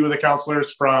a few of the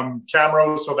councillors from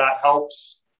Camrose, so that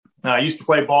helps. I used to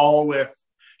play ball with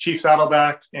Chief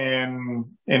Saddleback in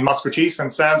Maskwacis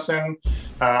and Samson.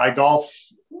 I golf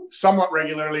somewhat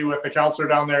regularly with the councillor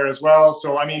down there as well.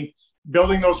 So, I mean,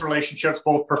 building those relationships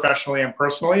both professionally and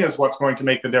personally is what's going to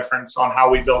make the difference on how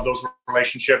we build those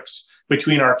relationships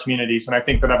between our communities. And I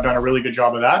think that I've done a really good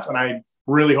job of that. And I'm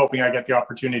really hoping I get the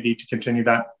opportunity to continue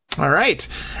that. All right.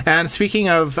 And speaking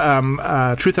of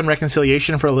truth and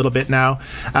reconciliation for a little bit now,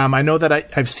 I know that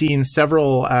I've seen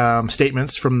several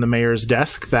statements from the mayor's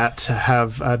desk that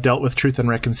have dealt with truth and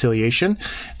reconciliation.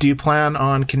 Do you plan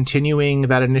on continuing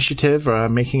that initiative,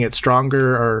 making it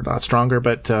stronger, or not stronger,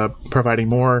 but providing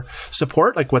more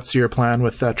support? Like, what's your plan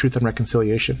with truth and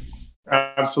reconciliation?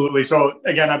 Absolutely. So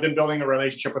again, I've been building a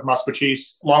relationship with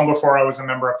Maskwacis long before I was a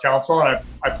member of council, and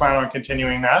I plan on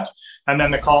continuing that. And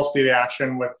then the calls to the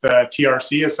action with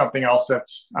TRC is something else that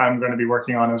I'm going to be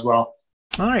working on as well.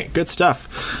 All right, good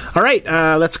stuff. All right,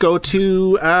 let's go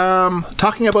to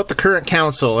talking about the current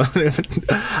council.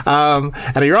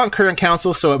 And you're on current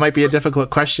council, so it might be a difficult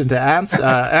question to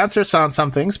answer on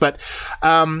some things. But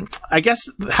I guess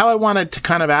how I wanted to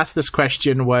kind of ask this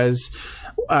question was,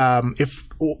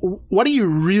 what are you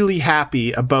really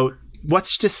happy about? What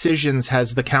decisions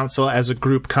has the council as a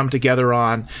group come together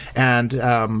on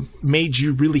and made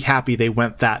you really happy they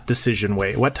went that decision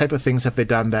way? What type of things have they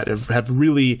done that have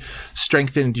really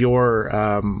strengthened your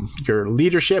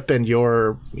leadership and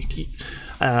your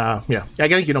I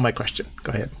think you know my question.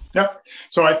 Go ahead. Yeah.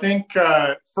 So I think,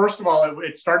 first of all,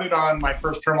 it started on my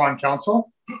first term on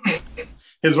council.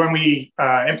 Is when we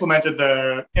implemented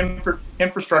the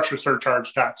infrastructure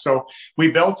surcharge tax. So we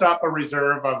built up a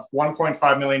reserve of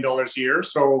 $1.5 million a year.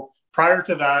 So prior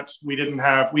to that, we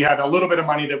had a little bit of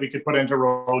money that we could put into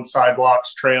road,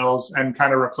 sidewalks, trails, and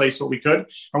kind of replace what we could.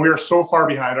 And we were so far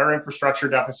behind. Our infrastructure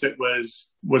deficit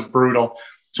was brutal.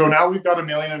 So now we've got $1.5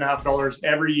 million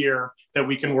every year that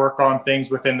we can work on things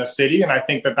within the city. And I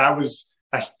think that was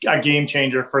a game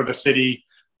changer for the city.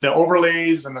 The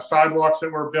overlays and the sidewalks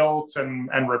that were built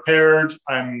and repaired,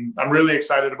 I'm really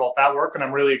excited about that work, and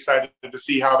I'm really excited to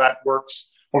see how that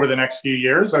works over the next few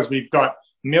years, as we've got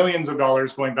millions of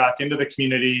dollars going back into the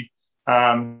community,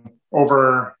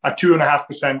 over a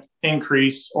 2.5%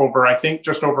 increase over, I think,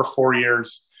 just over 4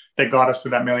 years that got us to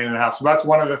that $1.5 million. So that's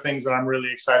one of the things that I'm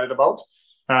really excited about.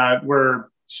 We're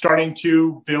starting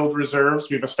to build reserves.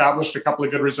 We've established a couple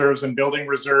of good reserves and building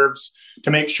reserves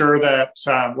to make sure that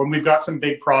when we've got some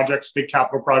big projects, big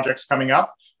capital projects coming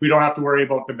up, we don't have to worry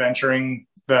about debenturing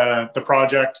the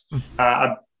project.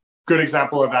 A good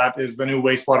example of that is the new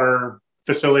wastewater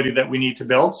facility that we need to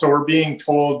build. So we're being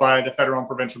told by the federal and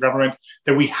provincial government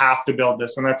that we have to build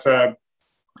this. And that's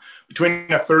between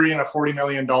a $30 and a $40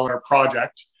 million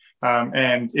project.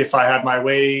 And if I had my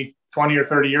way 20 or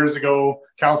 30 years ago,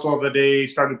 council of the day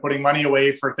started putting money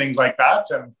away for things like that,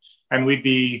 and we'd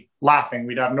be laughing.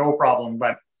 We'd have no problem,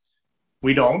 but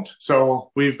we don't.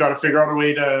 So we've got to figure out a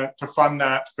way to fund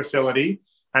that facility.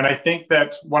 And I think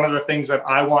that one of the things that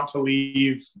I want to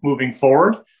leave moving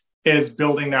forward is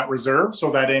building that reserve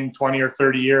so that in 20 or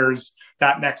 30 years,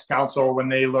 that next council, when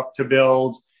they look to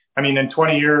build, I mean, in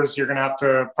 20 years, you're going to have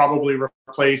to probably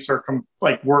replace or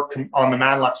work on the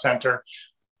Manluck Center.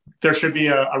 There should be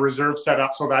a reserve set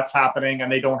up so that's happening,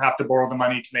 and they don't have to borrow the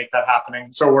money to make that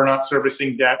happening. So we're not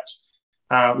servicing debt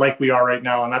like we are right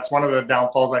now. And that's one of the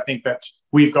downfalls I think that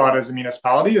we've got as a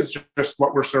municipality, is just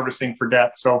what we're servicing for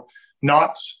debt. So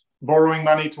not borrowing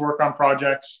money to work on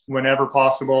projects whenever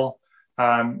possible.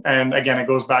 And again, it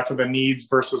goes back to the needs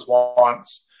versus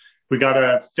wants. We got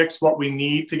to fix what we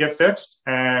need to get fixed,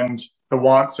 and the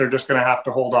wants are just going to have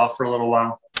to hold off for a little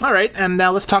while. All right, and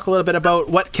now let's talk a little bit about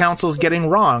what council's getting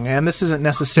wrong. And this isn't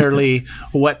necessarily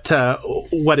what's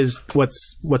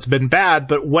been bad,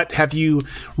 but what have you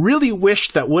really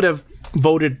wished that would have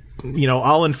voted,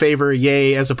 all in favor,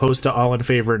 yay, as opposed to all in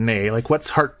favor, nay? Like,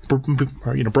 what's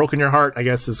broken your heart, I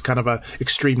guess, is kind of a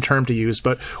extreme term to use.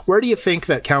 But where do you think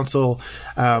that council,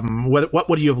 what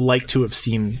would you have liked to have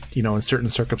seen, in certain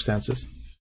circumstances?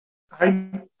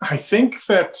 I think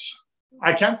that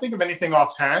I can't think of anything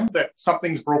offhand that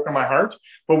something's broken my heart.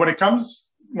 But when it comes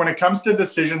to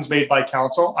decisions made by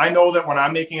council, I know that when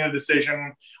I'm making a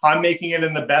decision, I'm making it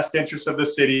in the best interest of the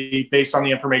city based on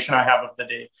the information I have of the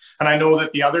day. And I know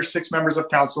that the other 6 members of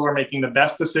council are making the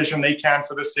best decision they can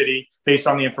for the city based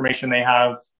on the information they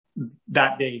have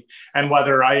that day. And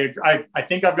whether I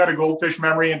think I've got a goldfish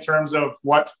memory in terms of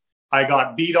what I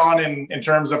got beat on in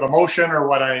terms of emotion, or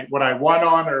what I won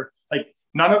on, or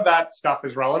none of that stuff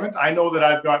is relevant. I know that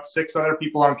I've got 6 other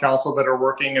people on council that are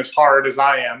working as hard as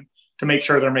I am to make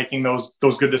sure they're making those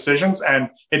good decisions. And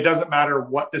it doesn't matter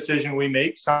what decision we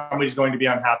make, somebody's going to be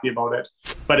unhappy about it.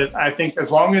 But I think as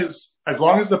long as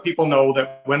the people know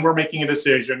that when we're making a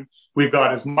decision, we've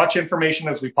got as much information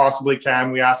as we possibly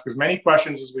can, we ask as many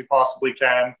questions as we possibly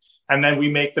can, and then we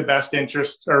make the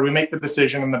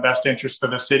decision in the best interest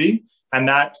of the city. And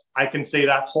that I can say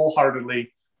that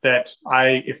wholeheartedly, that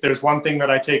if there's one thing that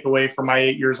I take away from my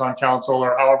 8 years on council,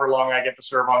 or however long I get to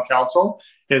serve on council,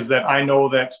 is that I know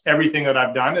that everything that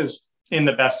I've done is in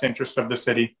the best interest of the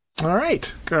city. All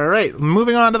right.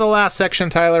 Moving on to the last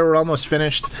section, Tyler. We're almost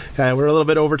finished. We're a little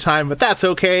bit over time, but that's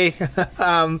okay.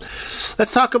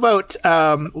 Let's talk about,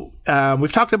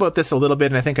 we've talked about this a little bit,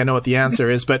 and I think I know what the answer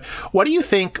is, but what do you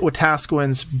think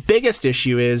Wetaskiwin's biggest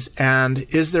issue is, and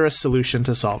is there a solution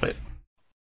to solve it?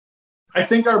 I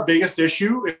think our biggest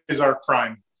issue is our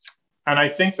crime. And I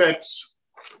think that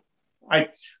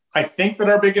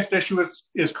our biggest issue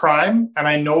is crime, and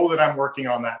I know that I'm working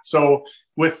on that. So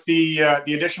with the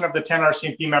addition of the 10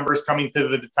 RCMP members coming to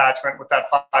the detachment with that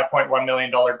 $5.1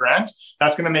 million grant,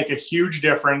 that's going to make a huge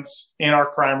difference in our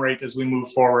crime rate as we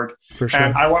move forward. For sure.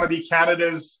 And I want to be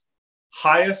Canada's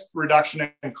highest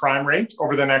reduction in crime rate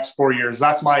over the next 4 years.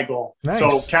 That's my goal. Nice.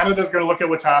 So Canada's going to look at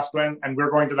Wetaskiwin, and we're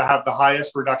going to have the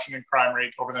highest reduction in crime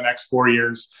rate over the next 4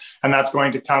 years. And that's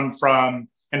going to come from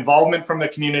involvement from the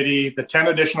community, the 10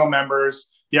 additional members,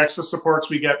 the extra supports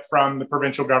we get from the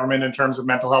provincial government in terms of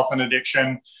mental health and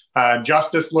addiction,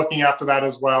 justice looking after that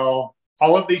as well.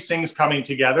 All of these things coming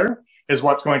together is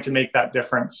what's going to make that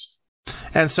difference.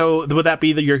 And so would that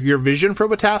be your vision for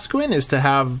Wetaskiwin, is to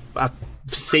have a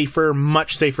safer,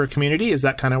 much safer community? Is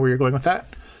that kind of where you're going with that?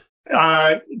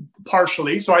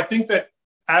 Partially. So I think that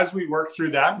as we work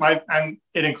through that, and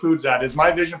it includes that, is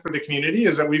my vision for the community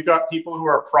is that we've got people who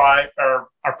are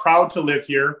proud to live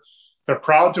here, they're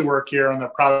proud to work here, and they're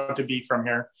proud to be from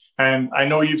here. And I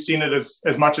know you've seen it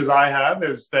as much as I have,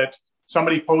 is that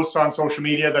somebody posts on social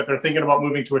media that they're thinking about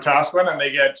moving to Wetaskiwin, and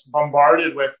they get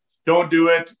bombarded with, don't do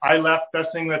it, I left,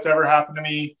 best thing that's ever happened to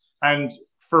me.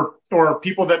 Or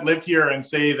people that live here and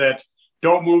say that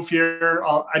don't move here.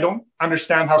 I don't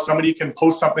understand how somebody can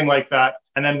post something like that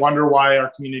and then wonder why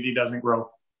our community doesn't grow.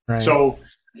 Right. So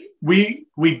we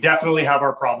definitely have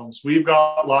our problems. We've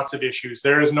got lots of issues.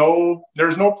 There's no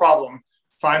problem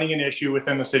finding an issue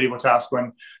within the city of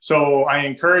Wetaskiwin. So I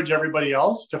encourage everybody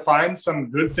else to find some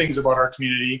good things about our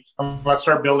community, and let's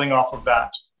start building off of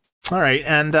that. All right,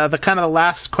 and the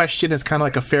last question is kind of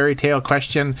like a fairy tale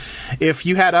question. If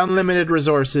you had unlimited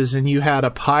resources and you had a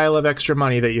pile of extra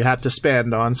money that you had to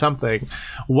spend on something,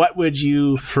 what would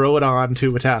you throw it on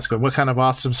to Wetaskiwin? What kind of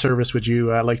awesome service would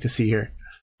you like to see here?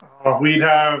 We'd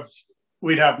have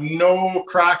no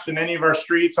cracks in any of our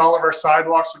streets. All of our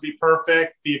sidewalks would be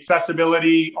perfect. The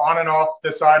accessibility on and off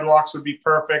the sidewalks would be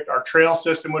perfect. Our trail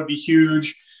system would be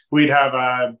huge. We'd have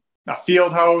a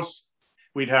field house.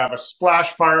 We'd have a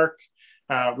splash park.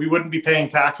 We wouldn't be paying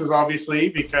taxes, obviously,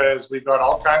 because we've got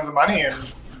all kinds of money, and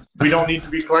we don't need to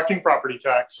be collecting property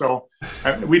tax. So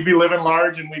we'd be living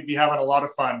large and we'd be having a lot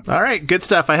of fun. All right, good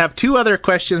stuff. I have two other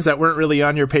questions that weren't really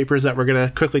on your papers that we're going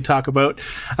to quickly talk about.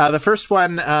 The first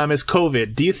one is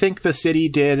COVID. Do you think the city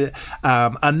did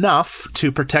enough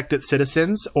to protect its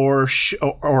citizens, or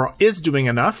is doing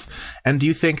enough? And do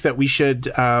you think that we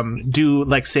should do,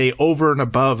 like, say, over and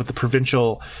above the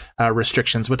provincial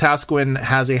restrictions? Wetaskiwin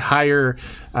has a higher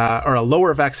or a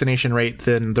lower vaccination rate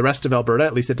than the rest of Alberta,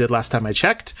 at least it did last time I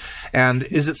checked. And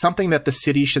is it something that the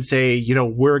city should say, you know,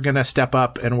 we're going to step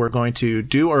up and we're going to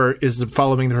do, or is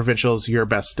following the provincials your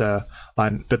best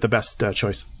line, but the best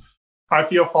choice? I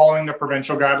feel following the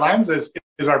provincial guidelines is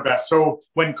our best. So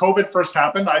when COVID first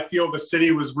happened, I feel the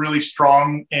city was really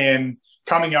strong in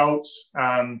coming out.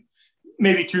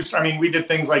 We did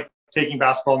things like taking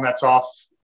basketball nets off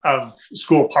of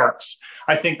school parks.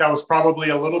 I think that was probably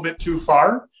a little bit too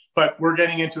far, but we're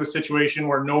getting into a situation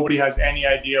where nobody has any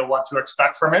idea what to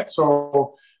expect from it.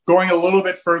 So going a little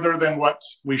bit further than what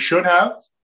we should have,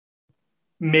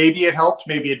 maybe it helped,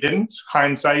 maybe it didn't.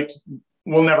 Hindsight,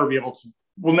 we'll never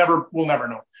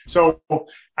know. So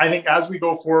I think as we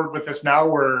go forward with this now,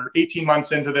 we're 18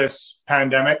 months into this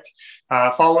pandemic,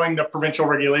 following the provincial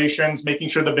regulations, making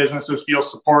sure the businesses feel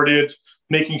supported,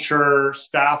 making sure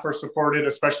staff are supported,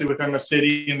 especially within the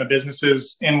city and the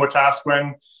businesses in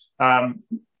Wetaskiwin.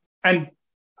 And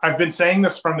I've been saying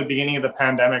this from the beginning of the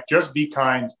pandemic, just be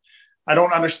kind. I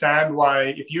don't understand why,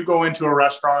 if you go into a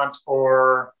restaurant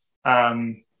or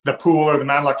the pool or the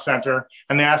Manluck Center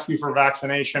and they ask you for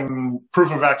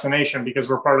proof of vaccination because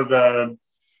we're part of the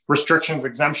restrictions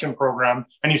exemption program,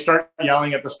 and you start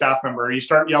yelling at the staff member, you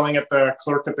start yelling at the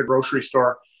clerk at the grocery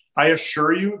store, I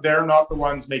assure you, they're not the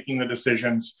ones making the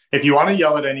decisions. If you want to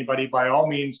yell at anybody, by all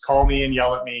means, call me and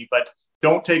yell at me, but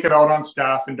don't take it out on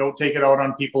staff and don't take it out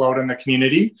on people out in the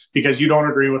community because you don't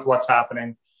agree with what's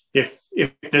happening. If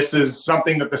this is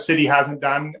something that the city hasn't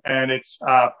done and it's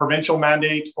a provincial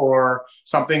mandate or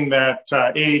something that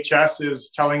AHS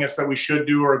is telling us that we should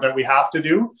do or that we have to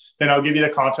do, then I'll give you the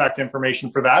contact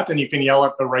information for that and you can yell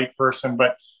at the right person.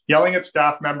 But yelling at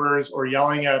staff members or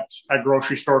yelling at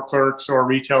grocery store clerks or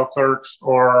retail clerks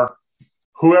or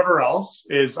whoever else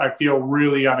is, I feel,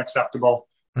 really unacceptable.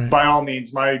 Right. By all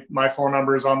means, my phone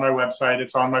number is on my website.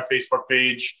 It's on my Facebook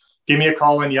page. Give me a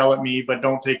call and yell at me, but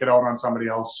don't take it out on somebody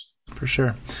else. For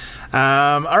sure.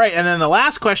 All right. And then the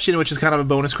last question, which is kind of a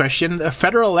bonus question. The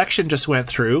federal election just went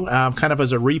through, kind of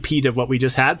as a repeat of what we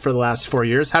just had for the last 4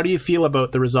 years. How do you feel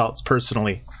about the results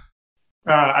personally?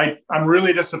 I'm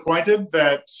really disappointed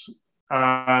that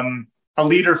a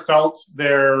leader felt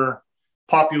their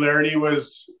popularity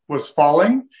was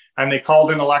falling, and they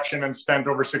called an election and spent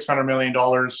over $600 million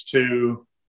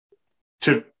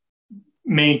to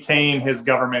maintain his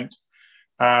government.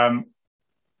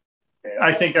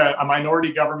 I think a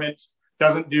minority government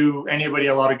doesn't do anybody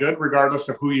a lot of good, regardless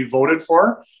of who you voted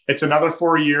for. It's another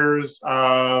 4 years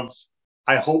of,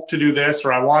 I hope to do this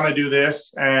or I want to do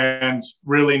this, and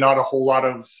really not a whole lot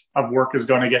of work is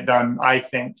going to get done, I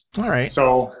think. All right.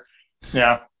 So,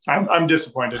 yeah. I'm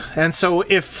disappointed. And so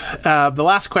if the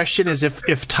last question is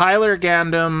if Tyler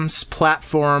Gandam's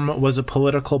platform was a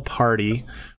political party,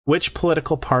 which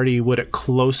political party would it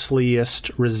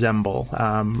closest resemble?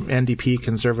 NDP,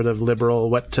 Conservative, Liberal,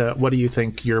 what do you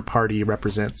think your party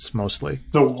represents mostly?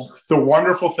 The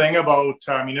wonderful thing about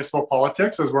municipal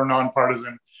politics is we're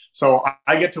nonpartisan. So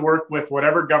I get to work with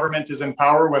whatever government is in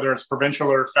power, whether it's provincial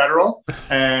or federal,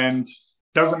 and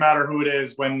doesn't matter who it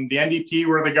is. When the NDP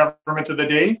were the government of the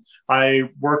day, I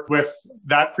worked with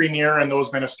that premier and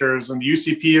those ministers. And the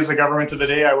UCP is the government of the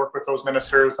day, I work with those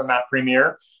ministers and that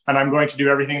premier. And I'm going to do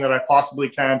everything that I possibly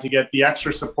can to get the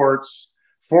extra supports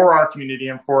for our community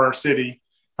and for our city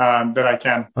that I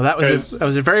can. Well, that was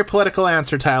a very political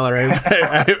answer, Tyler.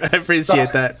 I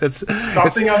appreciate that.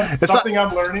 Something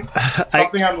I'm learning.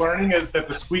 Something I'm learning is that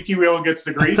the squeaky wheel gets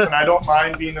the grease, and I don't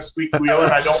mind being the squeaky wheel,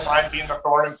 and I don't mind being the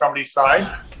thorn in somebody's side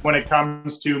when it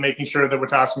comes to making sure that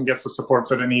Wetaskiwin gets the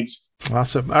supports that it needs.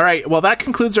 Awesome. All right. Well, that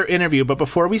concludes our interview. But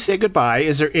before we say goodbye,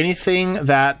 is there anything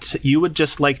that you would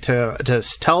just like to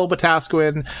tell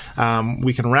Wetaskiwin?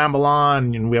 We can ramble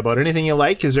on about anything you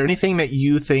like. Is there anything that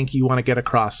you think you want to get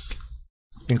across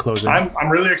in closing? I'm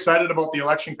really excited about the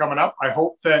election coming up. I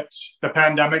hope that the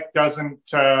pandemic doesn't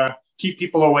keep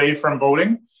people away from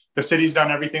voting. The city's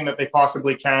done everything that they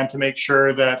possibly can to make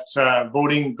sure that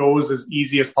voting goes as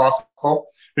easy as possible.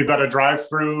 We've got a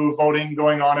drive-through voting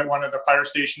going on at one of the fire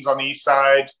stations on the east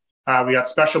side. We got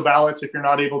special ballots if you're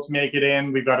not able to make it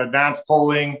in. We've got advanced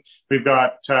polling. We've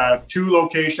got 2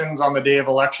 locations on the day of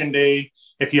election day.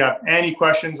 If you have any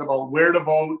questions about where to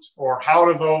vote or how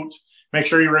to vote, make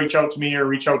sure you reach out to me or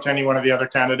reach out to any one of the other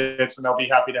candidates, and they'll be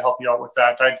happy to help you out with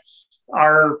that.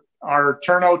 Our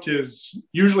turnout is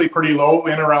usually pretty low,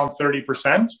 in around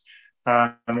 30%.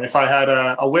 If I had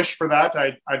a wish for that,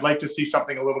 I'd like to see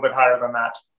something a little bit higher than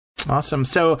that. Awesome.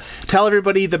 So tell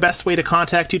everybody the best way to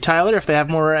contact you, Tyler. If they have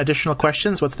more additional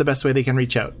questions, what's the best way they can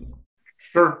reach out?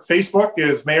 Sure. Facebook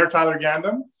is Mayor Tyler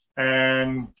Gandam,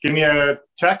 and give me a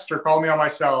text or call me on my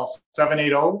cell,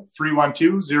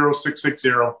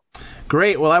 780-312-0660.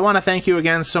 Great. Well, I want to thank you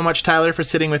again so much, Tyler, for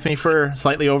sitting with me for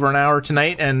slightly over an hour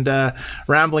tonight and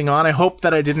rambling on. I hope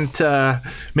that I didn't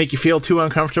make you feel too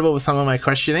uncomfortable with some of my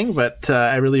questioning, but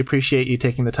I really appreciate you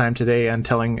taking the time today and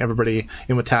telling everybody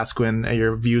in Wetaskiwin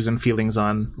your views and feelings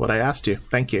on what I asked you.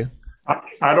 Thank you.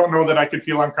 I don't know that I could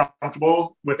feel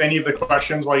uncomfortable with any of the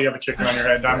questions while you have a chicken on your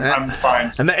head. I'm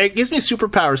fine. And it gives me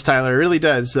superpowers, Tyler. It really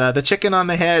does. The chicken on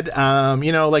the head,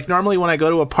 like normally when I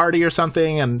go to a party or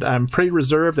something and I'm pretty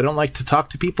reserved, I don't like to talk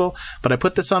to people, but I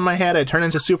put this on my head, I turn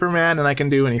into Superman, and I can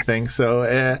do anything. So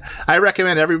I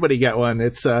recommend everybody get one.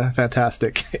 It's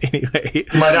fantastic. Anyway.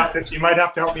 You might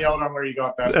have to help me out on where you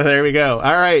got that. There we go.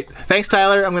 All right. Thanks,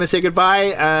 Tyler. I'm going to say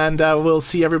goodbye, and we'll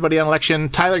see everybody on election.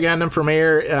 Tyler Gandam for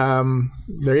mayor.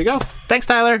 There you go. Thanks,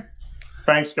 Tyler.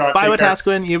 Thanks, Scott. Bye,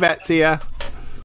 Wetaskiwin. You bet. See ya.